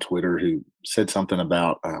guy on Twitter who said something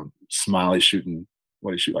about Smiley shooting,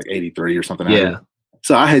 what did he shoot, like 83 or something. Yeah.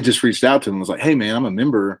 So I had just reached out to him and was like, hey man, I'm a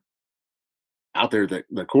member out there at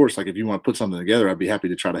the course. Like, if you want to put something together, I'd be happy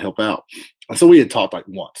to try to help out. And so we had talked like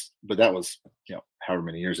once, but that was, however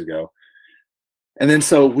many years ago. And then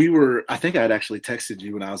so I think I had actually texted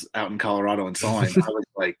you when I was out in Colorado and saw him. I was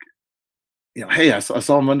like, hey, I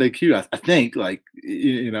saw Monday Q, I think, like,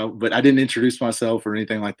 but I didn't introduce myself or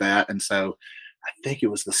anything like that. And so I think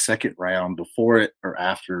it was the second round, before it or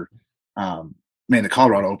after. Man, the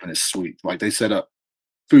Colorado Open is sweet. Like, they set up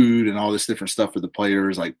food and all this different stuff for the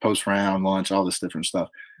players, like post round lunch, all this different stuff.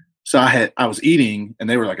 So I was eating, and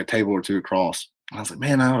they were like a table or two across. And I was like,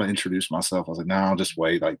 man, I ought to introduce myself. I was like, no, I'll just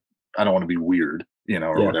wait. Like, I don't want to be weird,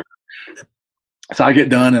 or whatever. So I get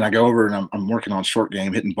done and I go over and I'm working on short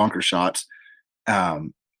game, hitting bunker shots.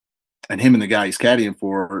 And him and the guy he's caddying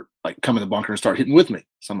for, like, come in the bunker and start hitting with me.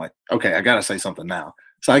 So I'm like, okay, I got to say something now.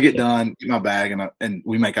 So I get done, get my bag, and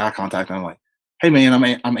we make eye contact. And I'm like, hey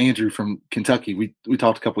man, I'm Andrew from Kentucky. We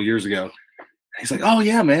talked a couple years ago. He's like, oh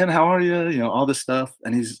yeah, man, how are you? All this stuff.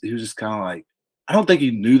 And he was just kind of like, I don't think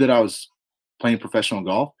he knew that I was playing professional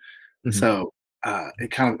golf. Mm-hmm. So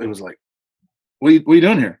it was like, what are you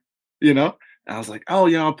doing here? And I was like, oh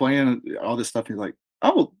yeah, I'm playing all this stuff. He's like,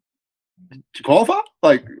 oh, did you qualify?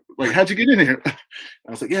 Like how'd you get in here? I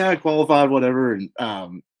was like, yeah, I qualified, whatever.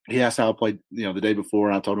 And he asked how I played, the day before,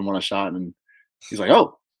 and I told him what I shot, and he's like,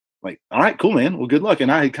 oh, like, all right, cool, man. Well, good luck.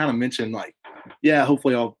 And I had kind of mentioned, like, yeah,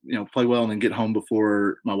 hopefully I'll, play well and then get home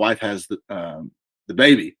before my wife has the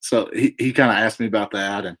baby. So he kind of asked me about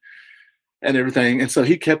that and everything. And so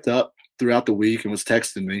he kept up throughout the week and was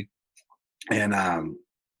texting me. And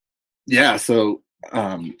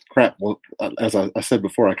crap. Well, as I said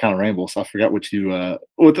before, I kind of ramble, so I forgot what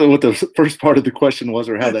the first part of the question was,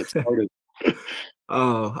 or how that started.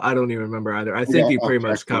 Oh, I don't even remember either. I think you pretty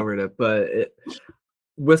much covered it, but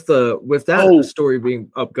with that story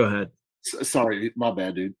being up, go ahead. Sorry, my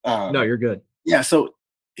bad, dude. No, you're good. Yeah, so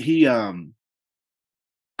he, I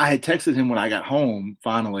had texted him when I got home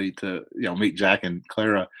finally to meet Jack and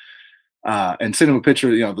Clara, and send him a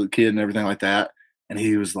picture, the kid and everything like that. And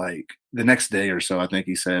he was like, the next day or so, I think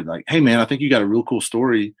he said, like, hey man, I think you got a real cool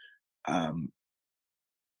story. Would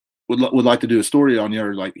like to do a story on you,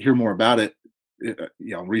 or like hear more about it.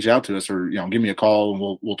 Reach out to us, or give me a call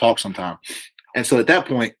and we'll talk sometime. And so at that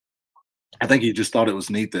point, I think he just thought it was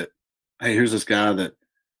neat that, hey, here's this guy that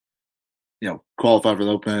qualified for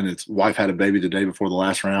the Open. His wife had a baby the day before the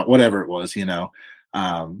last round, whatever it was.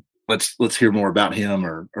 Let's hear more about him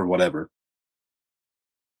or whatever.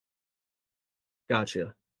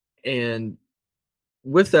 Gotcha. And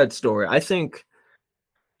with that story, I think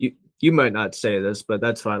you might not say this, but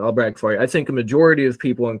that's fine. I'll brag for you. I think a majority of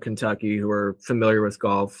people in Kentucky who are familiar with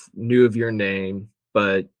golf knew of your name,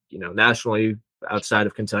 but nationally, outside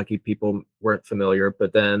of Kentucky, people weren't familiar.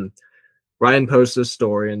 But then Ryan posts this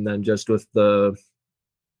story, and then just with the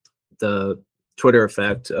Twitter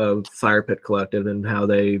effect of Fire Pit Collective and how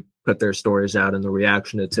they put their stories out and the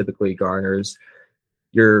reaction it typically garners,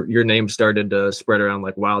 your name started to spread around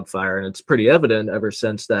like wildfire. And it's pretty evident ever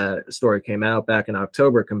since that story came out back in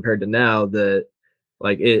October compared to now that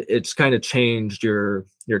Like it's kind of changed your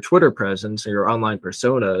Twitter presence or your online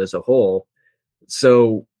persona as a whole.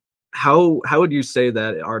 So how would you say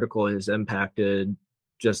that article has impacted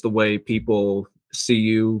just the way people see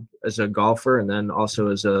you as a golfer and then also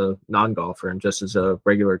as a non-golfer and just as a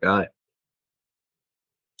regular guy?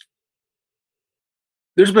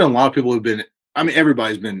 There's been a lot of people who've been, I mean,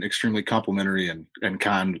 everybody's been extremely complimentary and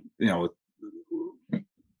kind,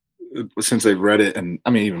 since they've read it. And I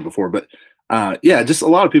mean, even before, but yeah, just a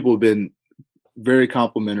lot of people have been very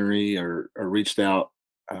complimentary or reached out.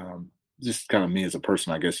 Just kind of me as a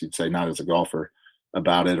person, I guess you'd say, not as a golfer,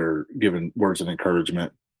 about it or given words of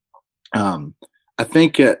encouragement. I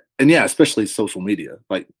think, and yeah, especially social media,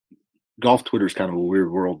 like golf Twitter is kind of a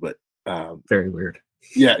weird world, but Very weird.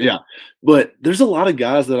 yeah. But there's a lot of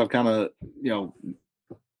guys that I've kind of,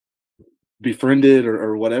 befriended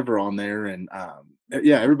or whatever on there. And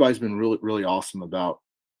yeah, everybody's been really, really awesome about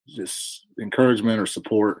just encouragement or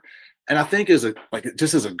support. And I think as a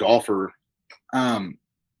golfer, I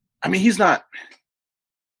mean, he's not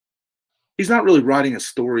really writing a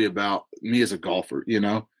story about me as a golfer,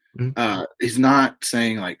 Mm-hmm. He's not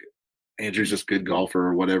saying like Andrew's just a good golfer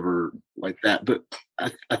or whatever like that. But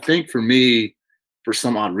I think for me, for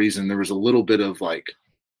some odd reason, there was a little bit of like,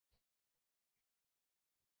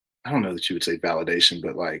 I don't know that you would say validation,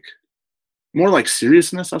 but like more like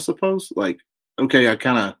seriousness, I suppose. Like, okay, I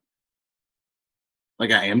kind of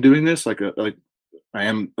like I am doing this, like I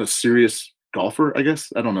am a serious golfer, I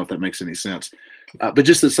guess. I don't know if that makes any sense. But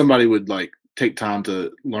just that somebody would like take time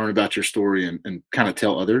to learn about your story and kind of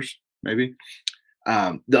tell others, maybe.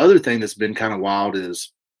 The other thing that's been kind of wild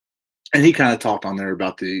is, and he kind of talked on there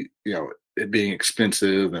about the, it being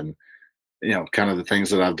expensive and, kind of the things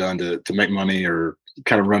that I've done to make money or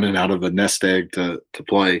kind of running out of a nest egg to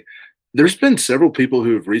play. There's been several people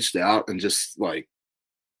who have reached out and just like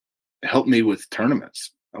helped me with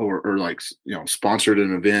tournaments or like, sponsored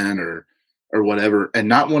an event or whatever, and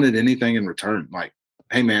not wanted anything in return. Like,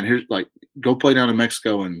 hey man, here's like, go play down in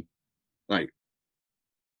Mexico and like,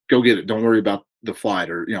 go get it. Don't worry about the flight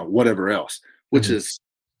or, whatever else, which Mm-hmm. is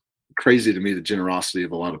crazy to me, the generosity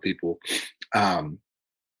of a lot of people. And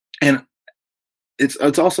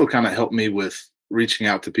it's also kind of helped me with reaching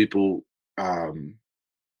out to people, kind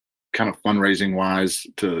of fundraising wise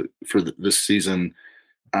for this season.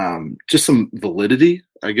 Just some validity,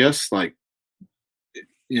 I guess, like,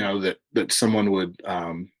 that someone would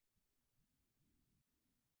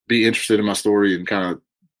be interested in my story and kind of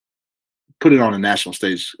put it on a national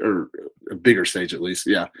stage or a bigger stage, at least.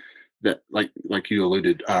 Yeah. That like you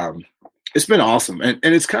alluded, it's been awesome. And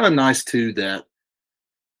it's kind of nice too, that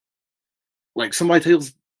like somebody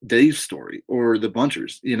tells Dave's story or the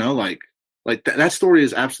Bunchers, like that story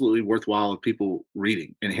is absolutely worthwhile of people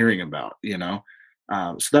reading and hearing about,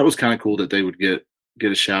 so that was kind of cool that they would get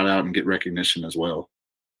a shout out and get recognition as well.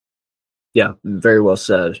 Yeah, very well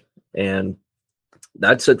said. And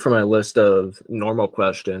that's it for my list of normal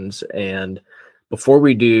questions. And before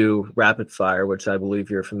we do rapid fire, which I believe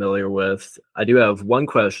you're familiar with, I do have one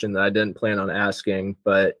question that I didn't plan on asking,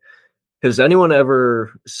 but has anyone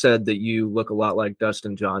ever said that you look a lot like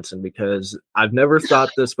Dustin Johnson? Because I've never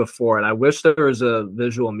thought this before, and I wish there was a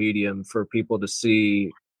visual medium for people to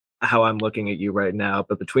see how I'm looking at you right now.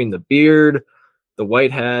 But between the beard, the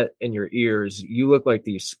white hat, and your ears, you look like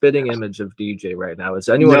the spitting image of DJ right now. Has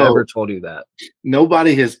anyone ever No, told you that?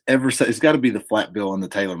 nobody has ever said. It's got to be the flat bill and the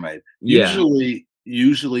TaylorMade. Yeah.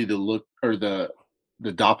 Usually the look or the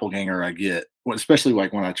doppelganger I get, especially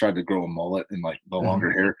like when I tried to grow a mullet and like the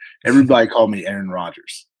longer hair, everybody called me Aaron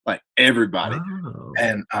Rodgers, like everybody. Oh.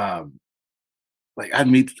 And like I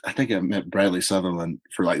think I met Bradley Sutherland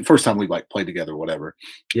for like the first time we like played together, or whatever.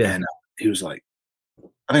 Yeah. And he was like,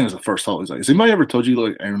 I think it was the first hole. He was like, has anybody ever told you you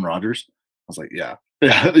look like Aaron Rodgers? I was like, yeah,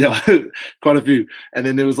 yeah, quite a few. And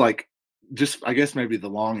then it was like, just I guess maybe the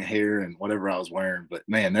long hair and whatever I was wearing, but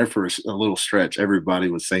man, there for a little stretch, everybody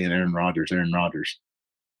was saying Aaron Rodgers, Aaron Rodgers.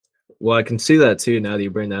 Well, I can see that too now that you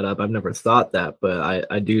bring that up. I've never thought that, but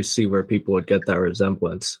I do see where people would get that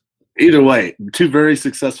resemblance. Either way, two very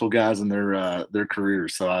successful guys in their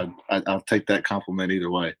careers, so I'll take that compliment either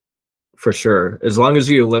way. For sure. As long as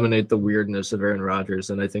you eliminate the weirdness of Aaron Rodgers,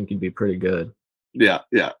 then I think you'd be pretty good. Yeah,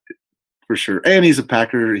 for sure. And he's a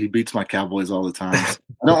Packer. He beats my Cowboys all the time.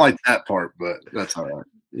 I don't like that part, but that's all right.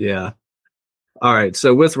 Yeah. All right.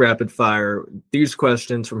 So with rapid fire, these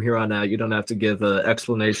questions from here on out, you don't have to give an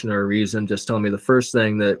explanation or a reason. Just tell me the first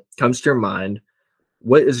thing that comes to your mind.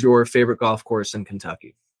 What is your favorite golf course in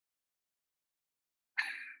Kentucky?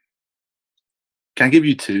 Can I give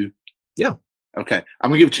you two? Yeah. Okay. I'm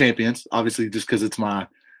gonna give Champions, obviously, just because it's my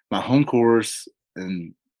home course,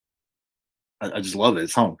 and I just love it.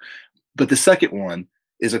 It's home. But the second one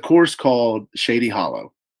is a course called Shady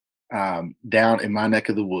Hollow, down in my neck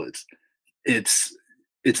of the woods. It's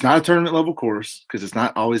not a tournament level course because it's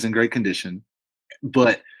not always in great condition,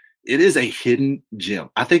 but it is a hidden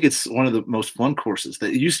gem. I think it's one of the most fun courses.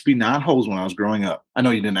 That it used to be 9 holes when I was growing up. I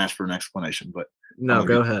know you didn't ask for an explanation, but No,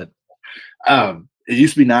 go ahead. It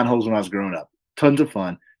used to be 9 holes when I was growing up. Tons of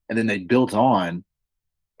fun. And then they built on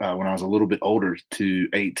when I was a little bit older to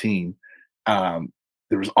 18.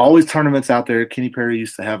 There was always tournaments out there. Kenny Perry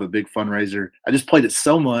used to have a big fundraiser. I just played it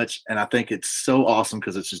so much, and I think it's so awesome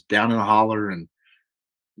because it's just down in a holler and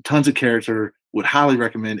tons of character. Would highly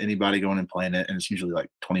recommend anybody going and playing it, and it's usually like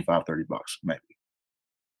 $25-$30 maybe.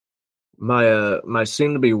 My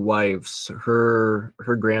soon-to-be wife's her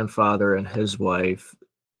grandfather and his wife,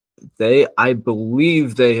 I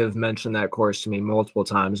believe they have mentioned that course to me multiple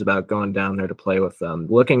times about going down there to play with them.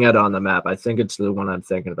 Looking at it on the map, I think it's the one I'm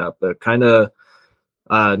thinking about, but kind of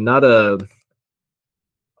not a,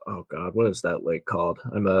 oh God, what is that lake called?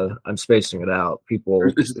 I'm spacing it out. People,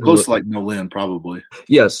 it's close to like Nolan, probably.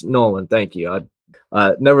 Yes, Nolan. Thank you.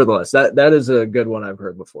 Nevertheless, that is a good one I've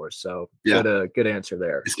heard before. So yeah, good answer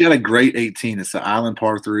there. It's got a great 18. It's an island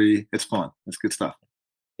par 3. It's fun. It's good stuff.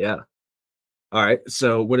 Yeah. All right.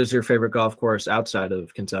 So, what is your favorite golf course outside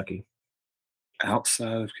of Kentucky?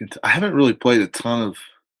 Outside of Kentucky, I haven't really played a ton of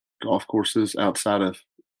golf courses outside of.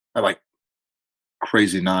 I like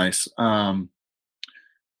crazy nice. I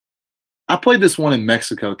played this one in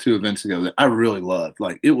Mexico 2 events ago that I really loved.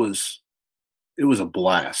 Like it was a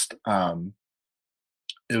blast.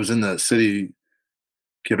 It was in the city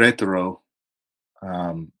Querétaro.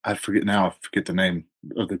 I forget the name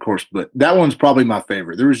of the course, but that one's probably my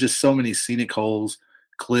favorite. There was just so many scenic holes,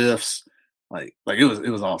 cliffs, like it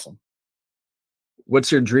was awesome.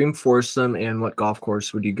 What's your dream foursome, and what golf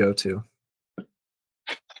course would you go to?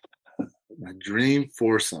 My dream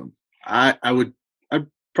foursome. I'd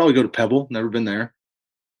probably go to Pebble. Never been there.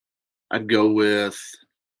 I'd go with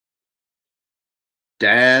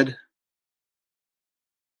Dad.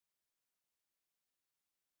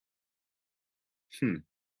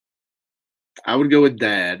 I would go with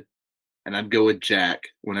Dad, and I'd go with Jack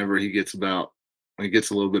when he gets a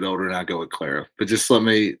little bit older, and I'd go with Clara. But just let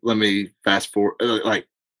me fast forward.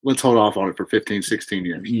 Let's hold off on it for 15, 16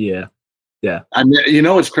 years. Yeah. Yeah.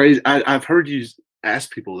 It's crazy. I've heard you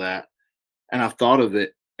ask people that, and I've thought of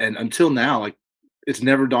it, and until now, like it's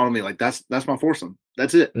never dawned on me. Like that's my foursome.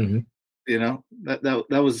 That's it. Mm-hmm.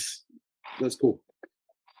 That's cool.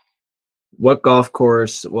 What golf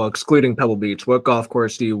course, well, excluding Pebble Beach, what golf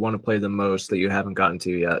course do you want to play the most that you haven't gotten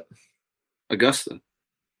to yet? Augusta,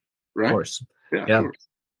 right? Of course. Yeah. Of course.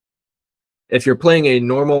 If you're playing a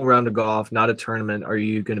normal round of golf, not a tournament, are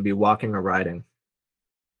you going to be walking or riding?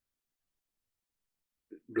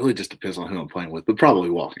 It really just depends on who I'm playing with, but probably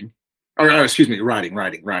walking. Or excuse me, riding.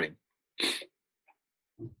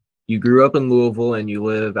 You grew up in Louisville and you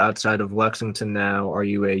live outside of Lexington now. Are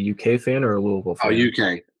you a UK fan or a Louisville fan? Oh,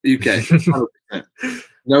 UK. 100%.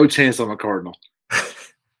 No chance I'm a Cardinal.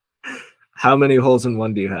 How many holes in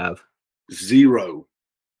one do you have? 0.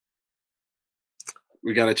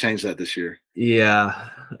 We got to change that this year. Yeah,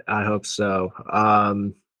 I hope so.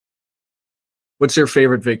 What's your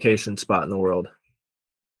favorite vacation spot in the world?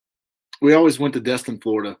 We always went to Destin,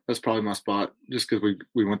 Florida. That's probably my spot, just because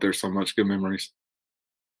we went there so much. Good memories.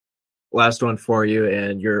 Last one for you,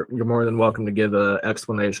 and you're more than welcome to give an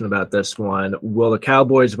explanation about this one. Will the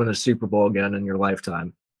Cowboys win a Super Bowl again in your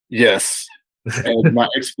lifetime? Yes. And my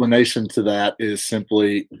explanation to that is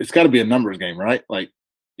simply, it's got to be a numbers game, right? Like,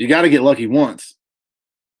 you got to get lucky once.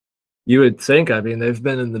 You would think. I mean, they've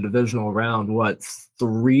been in the divisional round,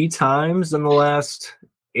 3 times in the last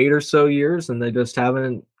 8 or so years, and they just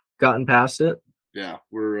haven't gotten past it. Yeah,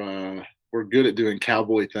 we're good at doing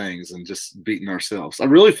cowboy things and just beating ourselves. I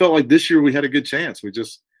really felt like this year we had a good chance. I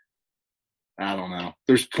don't know.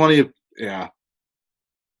 There's plenty of, yeah.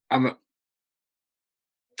 I'm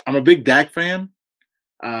a big Dak fan.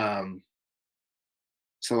 So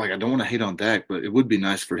I don't want to hate on Dak, but it would be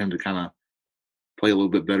nice for him to kind of play a little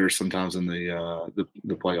bit better sometimes in the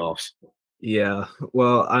playoffs. Yeah.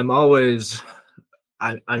 Well, I'm always,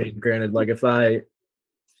 I mean, granted, like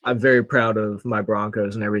I'm very proud of my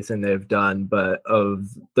Broncos and everything they've done, but of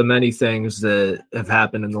the many things that have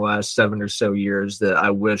happened in the last 7 or so years that I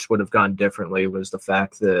wish would have gone differently was the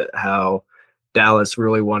fact that how Dallas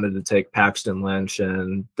really wanted to take Paxton Lynch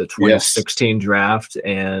in the 2016 draft,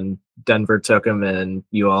 and Denver took him, and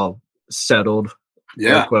you all settled,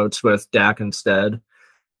 air quotes, with Dak instead.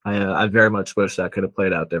 I very much wish that could have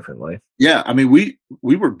played out differently. Yeah, I mean, we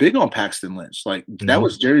were big on Paxton Lynch. Like, that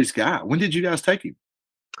was Jerry's guy. When did you guys take him?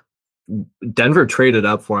 Denver traded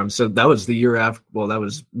up for him. So that was the year after. Well, that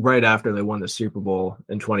was right after they won the Super Bowl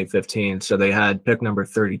in 2015. So they had pick number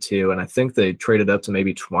 32, and I think they traded up to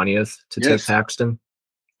maybe 20th to take Paxton.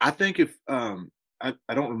 I think if I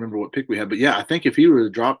don't remember what pick we had, but yeah, I think if he were to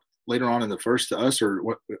drop later on in the first to us or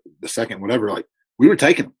the second, whatever, like we were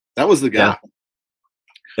taking him. That was the guy.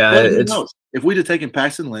 Yeah, it's, if we'd have taken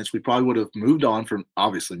Paxton Lynch, we probably would have moved on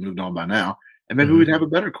by now, and maybe we'd have a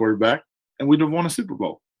better quarterback, and we'd have won a Super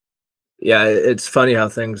Bowl. Yeah, it's funny how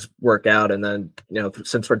things work out. And then,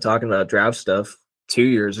 since we're talking about draft stuff, 2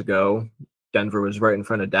 years ago, Denver was right in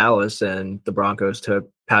front of Dallas, and the Broncos took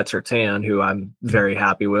Pat Surtain, who I'm very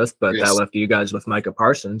happy with, but that left you guys with Micah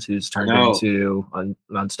Parsons, who's turned into an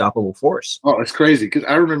unstoppable force. Oh, it's crazy, because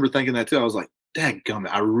I remember thinking that too. I was like,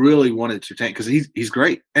 dadgummit, I really wanted Surtain because he's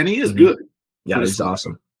great, and he is good. Yeah, he's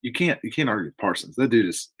awesome. You can't argue with Parsons. That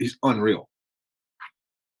dude he's unreal.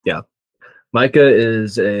 Yeah. Micah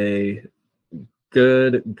is a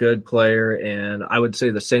good player, and I would say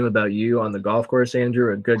the same about you on the golf course,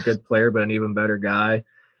 Andrew. A good player, but an even better guy.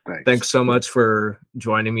 Thanks so much for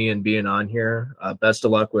joining me and being on here. Best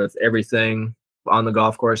of luck with everything on the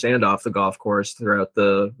golf course and off the golf course throughout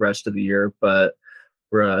the rest of the year. But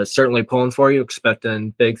we're certainly pulling for you, expecting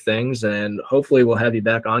big things, and hopefully we'll have you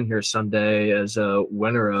back on here someday as a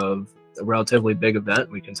winner of a relatively big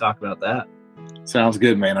event. We can talk about that. Sounds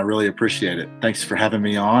good, man. I really appreciate it. Thanks for having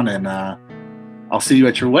me on, and I'll see you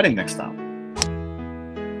at your wedding next time.